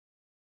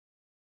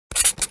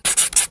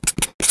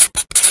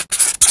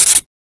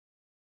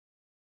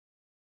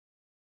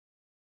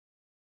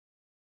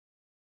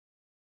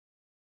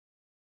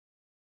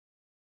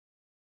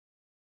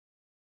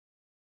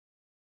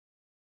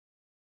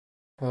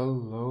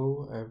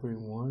Hello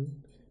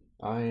everyone,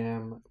 I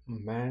am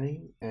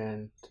Manny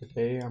and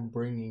today I'm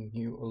bringing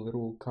you a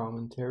little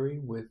commentary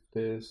with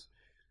this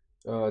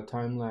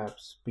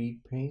time-lapse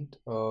speed paint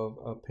of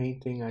a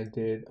painting I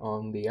did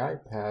on the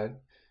iPad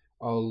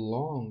a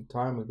long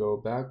time ago,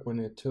 back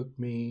when it took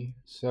me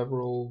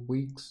several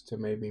weeks to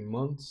maybe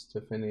months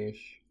to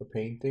finish a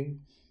painting.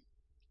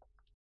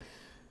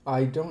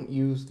 I don't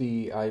use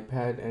the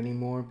iPad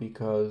anymore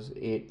because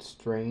it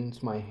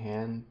strains my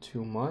hand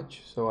too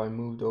much. So I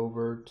moved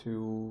over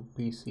to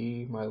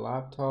PC, my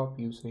laptop,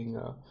 using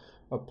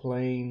a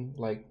plain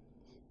like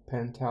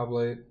pen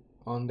tablet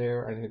on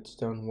there, and it's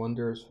done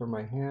wonders for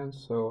my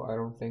hands. So I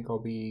don't think I'll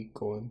be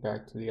going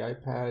back to the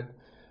iPad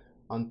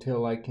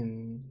until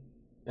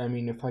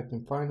if I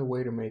can find a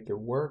way to make it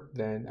work,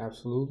 then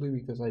absolutely,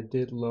 because I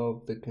did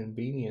love the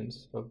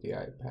convenience of the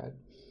iPad.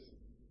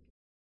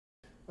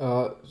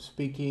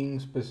 Speaking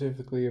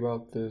specifically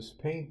about this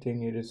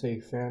painting, it is a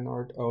fan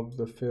art of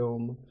the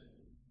film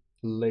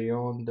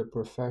Leon the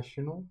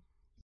Professional,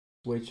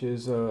 which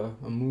is a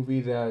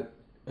movie that,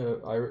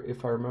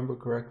 if I remember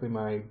correctly,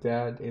 my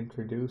dad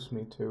introduced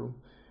me to.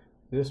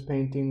 This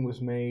painting was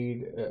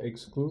made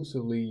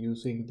exclusively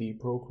using the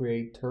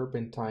Procreate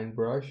Turpentine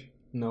brush,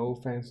 no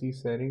fancy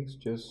settings,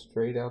 just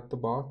straight out the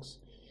box.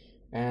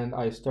 And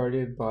I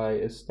started by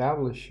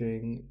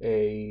establishing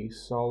a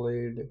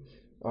solid,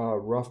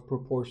 rough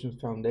proportions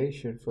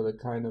foundation for the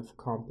kind of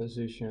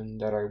composition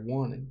that I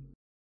wanted.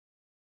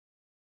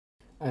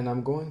 And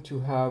I'm going to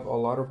have a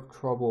lot of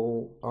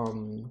trouble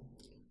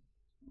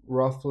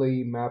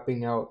roughly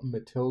mapping out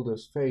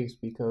Matilda's face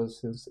because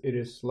since it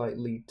is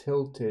slightly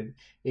tilted,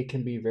 it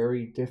can be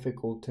very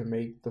difficult to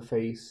make the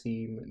face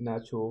seem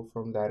natural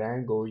from that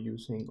angle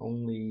using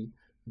only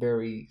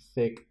very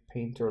thick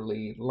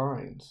painterly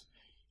lines.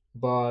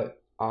 But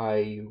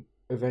I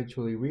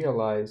eventually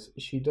realized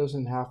she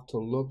doesn't have to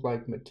look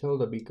like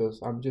Matilda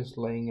because I'm just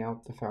laying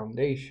out the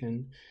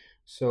foundation.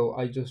 So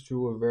I just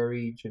drew a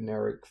very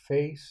generic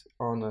face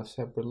on a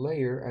separate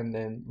layer and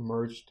then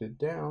merged it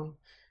down.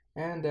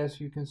 And as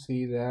you can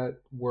see, that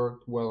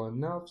worked well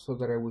enough so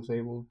that I was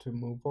able to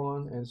move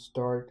on and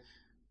start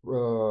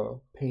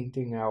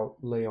painting out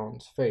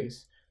Leon's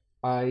face.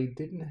 I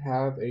didn't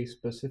have a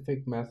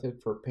specific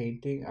method for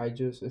painting. I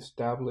just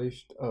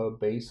established a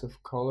base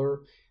of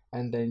color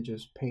and then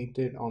just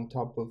painted on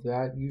top of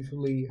that,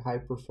 usually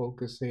hyper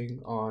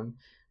focusing on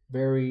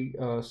very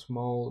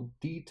small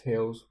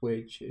details,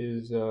 which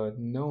is a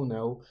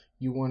no-no.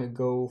 You want to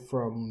go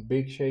from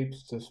big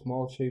shapes to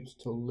small shapes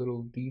to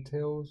little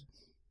details,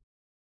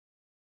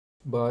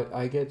 but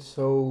I get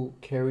so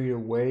carried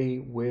away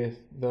with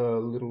the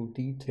little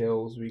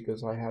details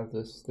because I have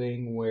this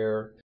thing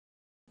where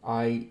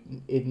I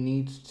it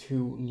needs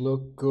to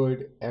look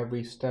good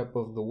every step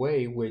of the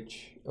way,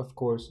 which of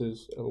course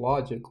is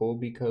illogical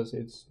because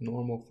it's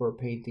normal for a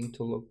painting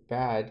to look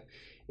bad.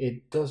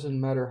 It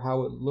doesn't matter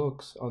how it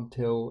looks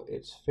until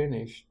it's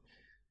finished,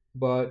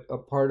 but a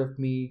part of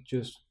me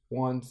just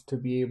wants to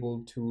be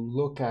able to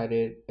look at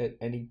it at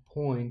any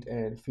point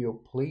and feel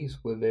pleased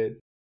with it.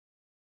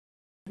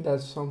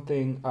 That's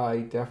something I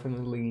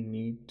definitely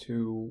need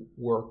to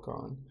work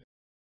on.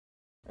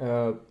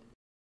 Uh,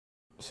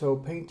 So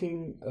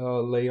painting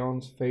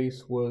Leon's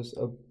face was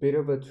a bit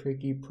of a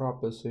tricky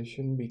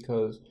proposition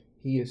because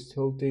he is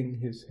tilting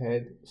his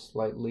head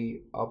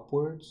slightly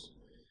upwards.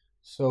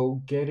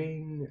 So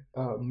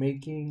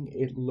making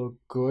it look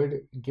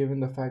good, given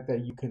the fact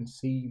that you can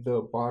see the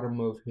bottom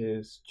of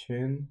his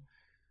chin,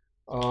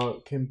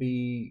 can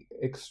be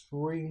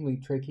extremely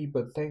tricky,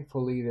 but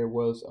thankfully there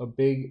was a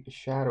big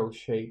shadow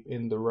shape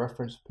in the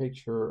reference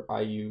picture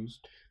I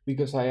used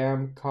because I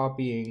am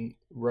copying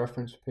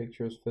reference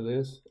pictures for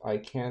this. I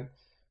can't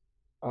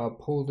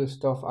pull this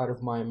stuff out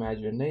of my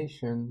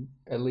imagination,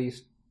 at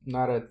least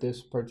not at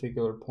this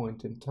particular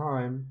point in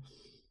time.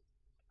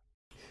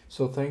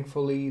 So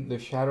thankfully, the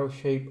shadow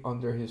shape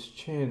under his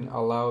chin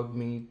allowed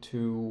me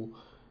to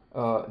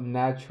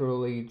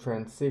naturally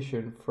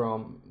transition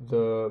from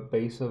the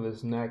base of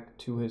his neck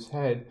to his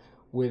head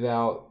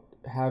without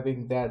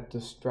having that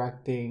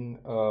distracting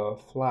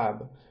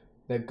flab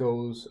that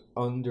goes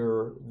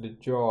under the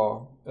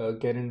jaw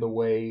get in the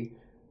way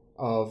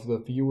of the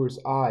viewer's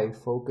eye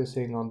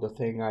focusing on the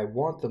thing I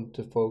want them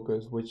to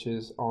focus, which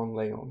is on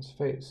Leon's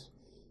face.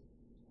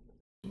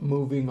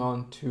 Moving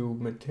on to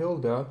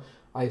Matilda,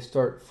 I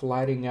start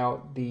flatting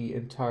out the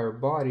entire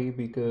body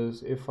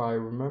because if I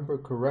remember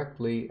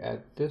correctly,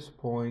 at this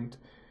point,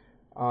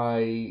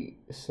 I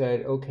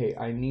said, okay,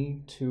 I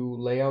need to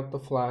lay out the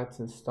flats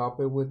and stop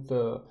it with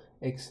the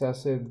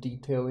excessive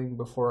detailing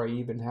before I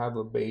even have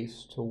a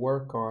base to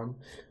work on.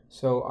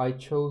 So I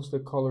chose the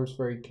colors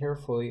very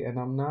carefully, and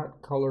I'm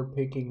not color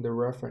picking the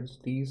reference.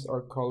 These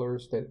are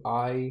colors that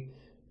I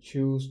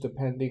choose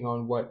depending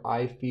on what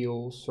I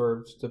feel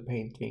serves the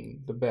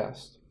painting the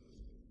best.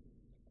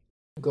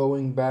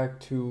 Going back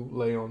to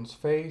Leon's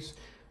face,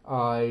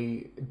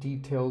 I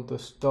detailed the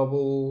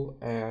stubble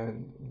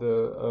and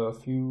the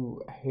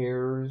few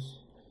hairs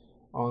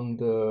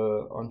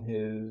on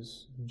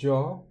his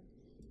jaw.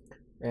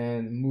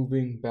 And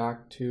moving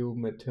back to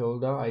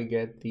Matilda, I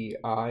get the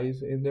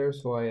eyes in there,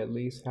 so I at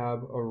least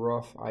have a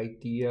rough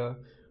idea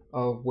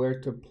of where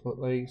to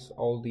place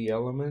all the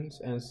elements.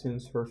 And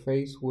since her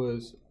face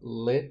was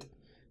lit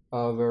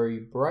very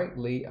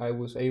brightly, I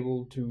was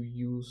able to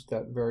use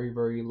that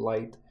very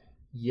light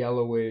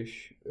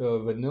yellowish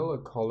vanilla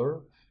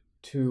color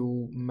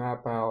to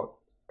map out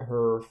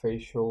her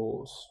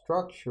facial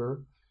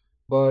structure.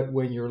 But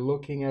when you're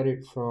looking at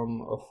it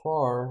from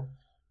afar,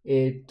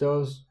 it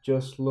does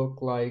just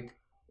look like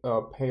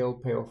a pale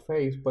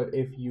face. But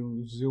if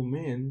you zoom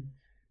in,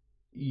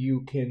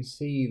 you can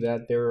see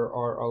that there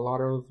are a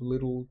lot of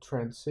little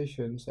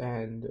transitions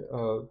and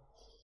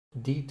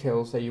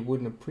details that you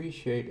wouldn't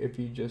appreciate if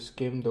you just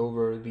skimmed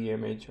over the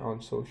image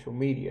on social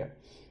media.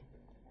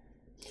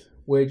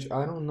 Which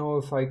I don't know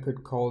if I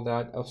could call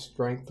that a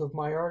strength of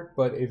my art,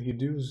 but if you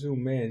do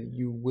zoom in,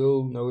 you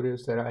will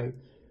notice that I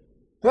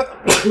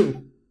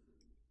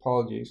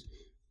apologies,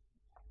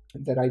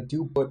 that I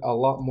do put a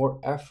lot more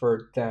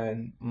effort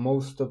than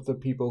most of the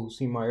people who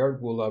see my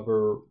art will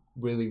ever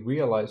really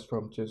realize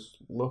from just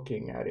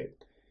looking at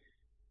it.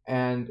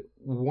 And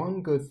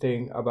one good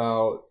thing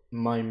about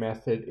my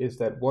method is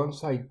that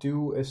once I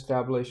do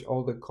establish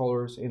all the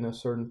colors in a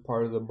certain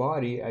part of the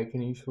body, I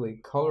can usually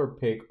color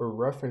pick or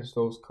reference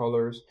those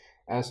colors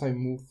as I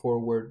move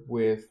forward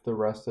with the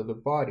rest of the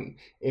body.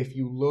 If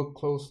you look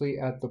closely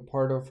at the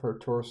part of her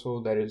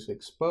torso that is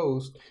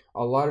exposed,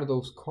 a lot of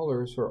those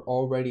colors are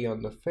already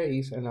on the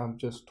face, and I'm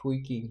just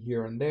tweaking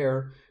here and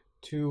there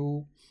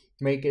to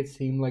make it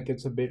seem like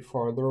it's a bit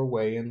farther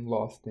away and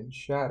lost in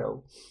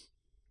shadow.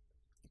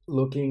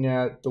 Looking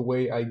at the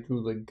way I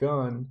drew the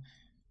gun,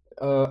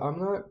 I'm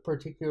not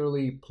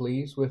particularly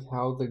pleased with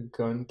how the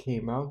gun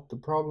came out. The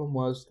problem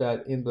was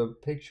that in the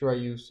picture I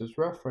used as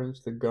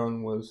reference, the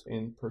gun was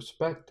in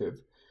perspective.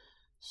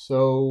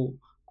 So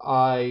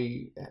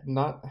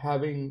not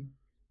having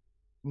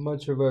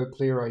much of a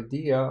clear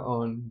idea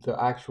on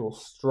the actual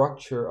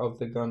structure of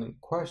the gun in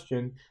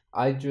question,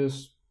 I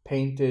just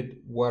painted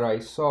what I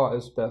saw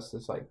as best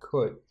as I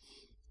could.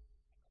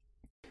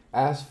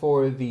 As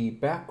for the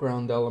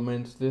background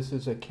elements, this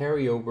is a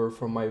carryover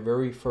from my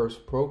very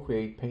first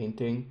Procreate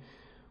painting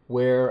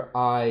where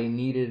I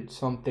needed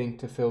something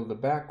to fill the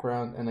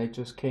background, and I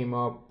just came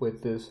up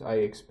with this. I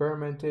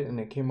experimented and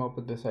I came up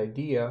with this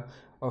idea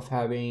of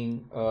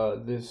having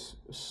this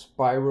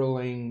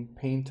spiraling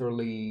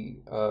painterly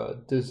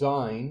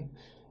design,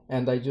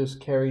 and I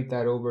just carried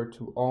that over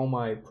to all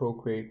my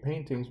Procreate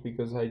paintings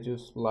because I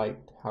just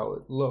liked how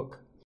it looked.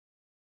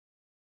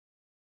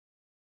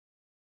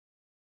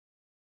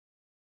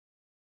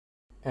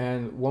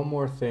 And one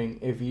more thing,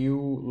 if you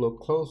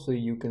look closely,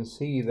 you can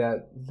see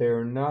that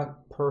they're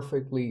not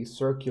perfectly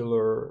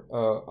circular,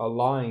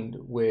 aligned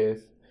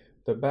with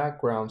the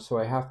background, so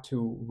I have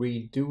to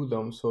redo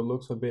them so it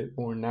looks a bit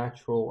more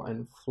natural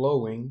and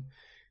flowing.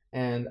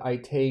 And I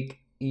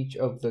take each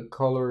of the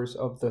colors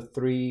of the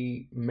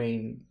three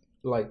main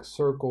like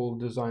circle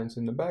designs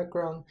in the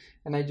background,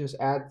 and I just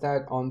add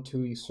that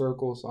onto the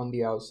circles on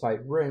the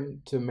outside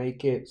rim to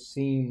make it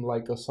seem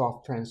like a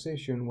soft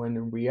transition when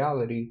in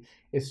reality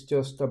it's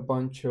just a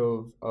bunch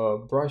of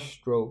brush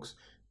strokes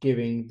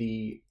giving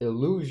the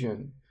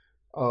illusion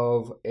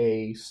of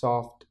a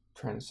soft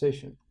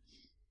transition.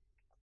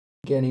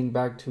 Getting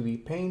back to the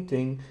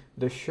painting,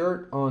 the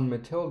shirt on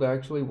Matilda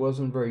actually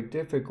wasn't very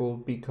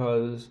difficult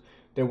because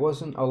there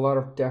wasn't a lot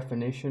of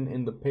definition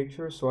in the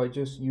picture, so I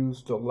just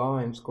used the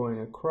lines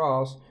going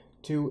across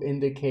to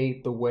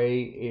indicate the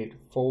way it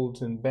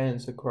folds and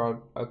bends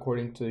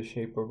according to the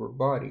shape of her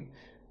body.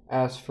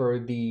 As for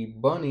the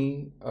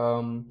bunny,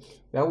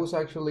 that was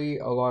actually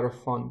a lot of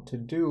fun to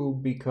do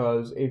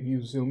because if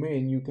you zoom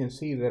in, you can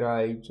see that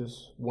I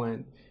just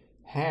went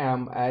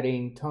ham,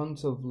 adding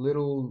tons of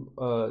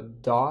little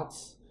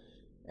dots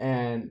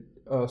and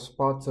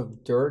spots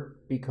of dirt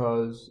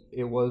because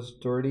it was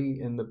dirty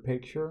in the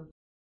picture.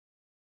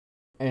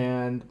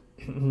 And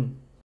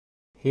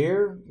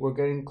here we're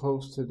getting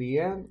close to the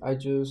end. I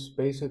just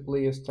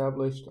basically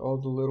established all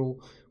the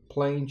little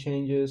plane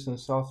changes and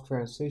soft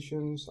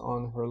transitions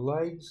on her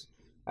legs.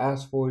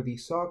 As for the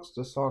socks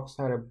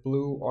had a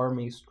blue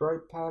army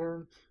stripe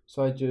pattern,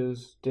 so I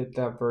just did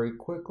that very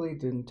quickly,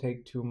 didn't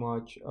take too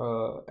much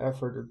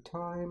effort or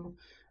time.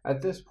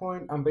 At this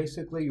point, I'm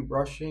basically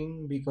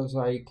rushing because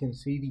I can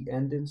see the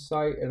end in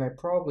sight, and I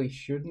probably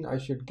shouldn't. I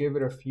should give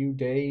it a few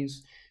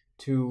days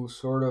to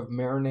sort of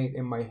marinate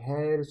in my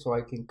head so I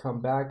can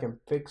come back and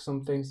fix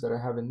some things that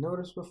I haven't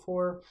noticed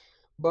before.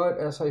 But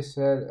as I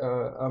said,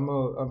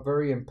 I'm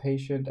very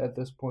impatient at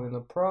this point in the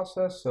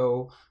process,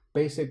 so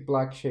basic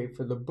black shape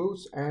for the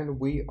boots, and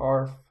we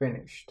are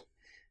finished.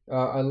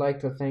 I'd like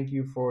to thank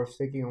you for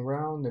sticking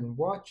around and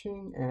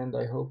watching, and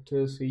I hope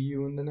to see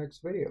you in the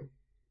next video.